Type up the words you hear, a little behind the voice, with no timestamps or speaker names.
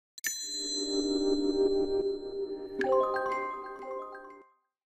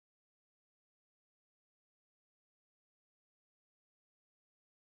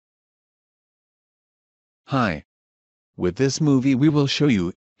Hi. With this movie we will show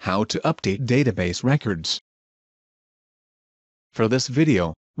you how to update database records. For this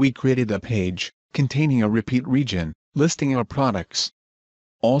video, we created a page containing a repeat region listing our products.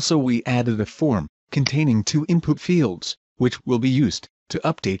 Also we added a form containing 2 input fields, which will be used to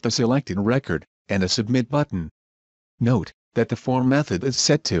update the selected record, and a submit button. Note that the form method is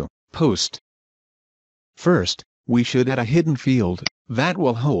set to post. First, we should add a hidden field that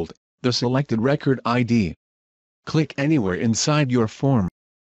will hold the selected record ID. Click anywhere inside your form.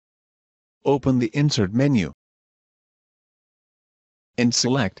 Open the Insert menu and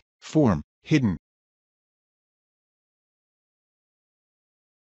select Form Hidden.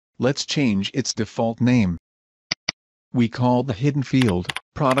 Let's change its default name. We call the hidden field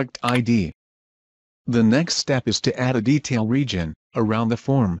Product ID. The next step is to add a detail region around the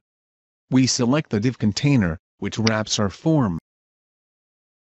form. We select the div container, which wraps our form.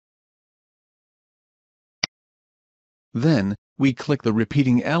 Then, we click the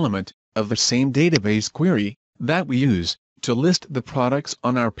repeating element of the same database query that we use to list the products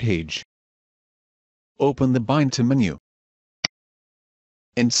on our page. Open the Bind to menu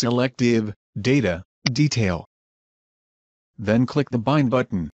and select Div, Data, Detail. Then click the Bind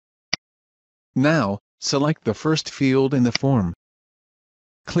button. Now, select the first field in the form.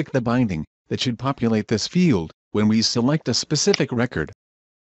 Click the binding that should populate this field when we select a specific record.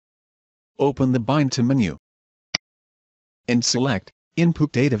 Open the Bind to menu and select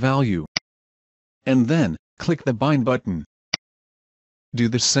Input Data Value. And then, click the Bind button. Do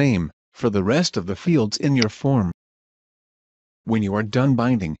the same for the rest of the fields in your form. When you are done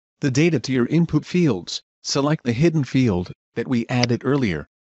binding the data to your input fields, select the hidden field that we added earlier.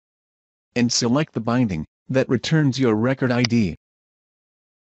 And select the binding that returns your record ID.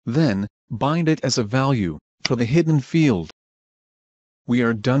 Then, bind it as a value for the hidden field. We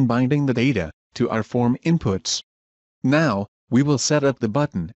are done binding the data to our form inputs. Now, we will set up the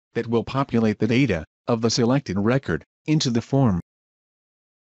button that will populate the data of the selected record into the form.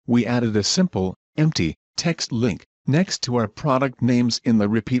 We added a simple, empty, text link next to our product names in the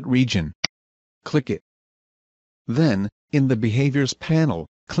repeat region. Click it. Then, in the Behaviors panel,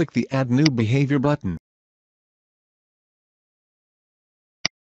 click the Add New Behavior button.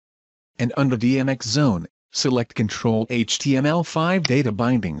 And under DMXzone, select Control HTML5 Data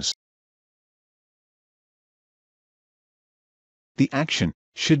Bindings. The action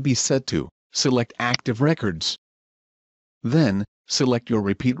should be set to Select Active Records. Then, select your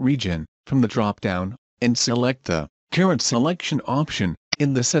repeat region from the drop-down, and select the Current Selection option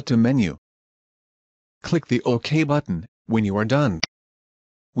in the Set to menu. Click the OK button when you are done.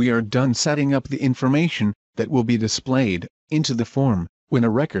 We are done setting up the information that will be displayed into the form when a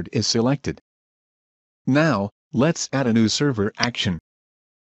record is selected. Now, let's add a new server action.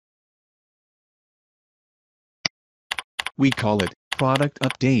 We call it Product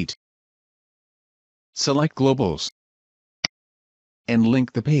Update. Select Globals and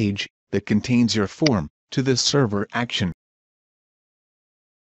link the page that contains your form to this server action.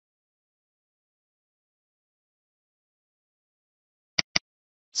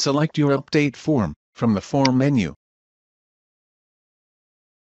 Select your update form from the Form menu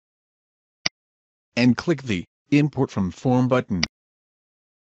and click the Import from Form button.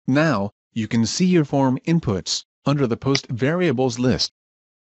 Now, you can see your form inputs under the Post Variables list.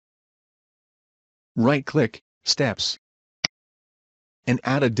 Right-click, Steps, and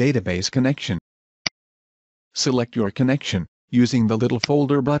add a database connection. Select your connection using the little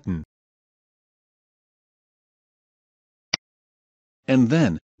folder button. And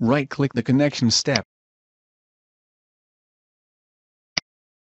then, right-click the connection step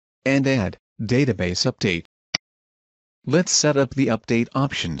and add Database Update. Let's set up the update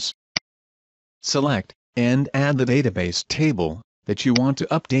options. Select and add the database table that you want to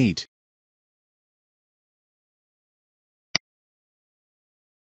update.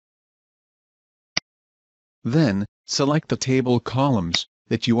 Then, select the table columns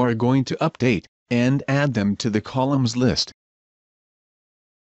that you are going to update and add them to the columns list.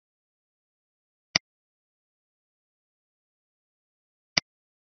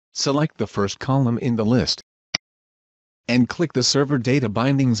 Select the first column in the list and click the Server Data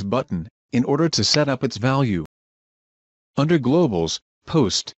Bindings button in order to set up its value. Under Globals,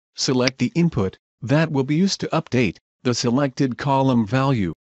 Post, select the input that will be used to update the selected column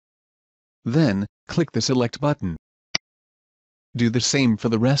value. Then, click the Select button. Do the same for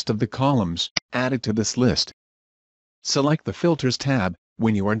the rest of the columns added to this list. Select the Filters tab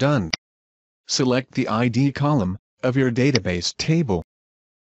when you are done. Select the ID column of your database table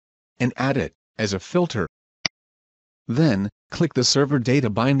and add it as a filter. Then, click the Server Data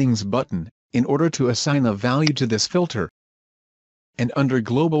Bindings button in order to assign a value to this filter. And under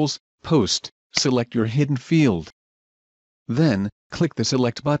Globals, Post, select your hidden field. Then, click the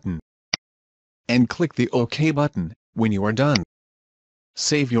Select button. And click the OK button when you are done.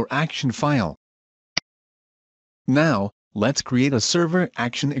 Save your action file. Now, let's create a Server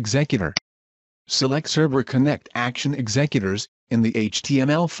Action Executor. Select Server Connect Action Executors in the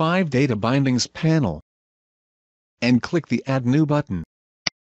HTML5 Data Bindings panel. And click the Add New button.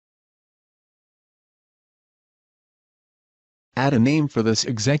 Add a name for this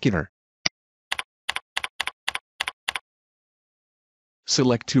executor.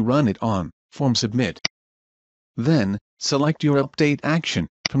 Select to run it on Form Submit. Then, select your Update action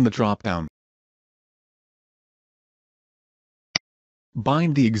from the drop-down.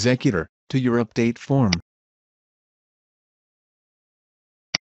 Bind the executor to your update form.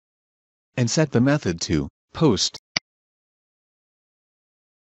 And set the method to Post.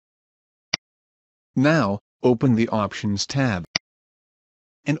 Now, open the Options tab.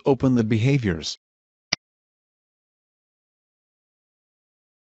 And open the Behaviors.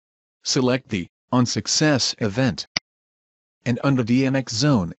 Select the On Success event. And under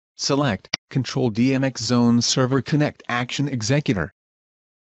DMXzone, select Control DMXzone Server Connect Action Executor.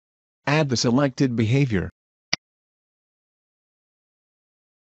 Add the selected behavior.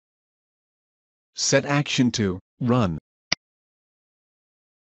 Set action to Run.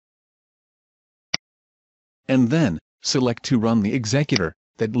 And then, select to run the executor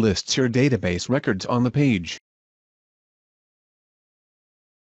that lists your database records on the page.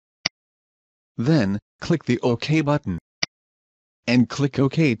 Then, click the OK button. And click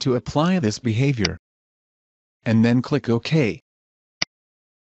OK to apply this behavior. And then click OK.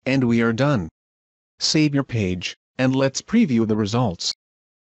 And we are done. Save your page, and let's preview the results.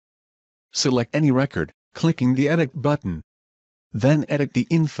 Select any record, clicking the Edit button. Then edit the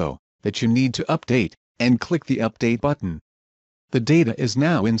info that you need to update, and click the Update button. The data is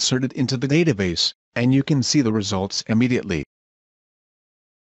now inserted into the database, and you can see the results immediately.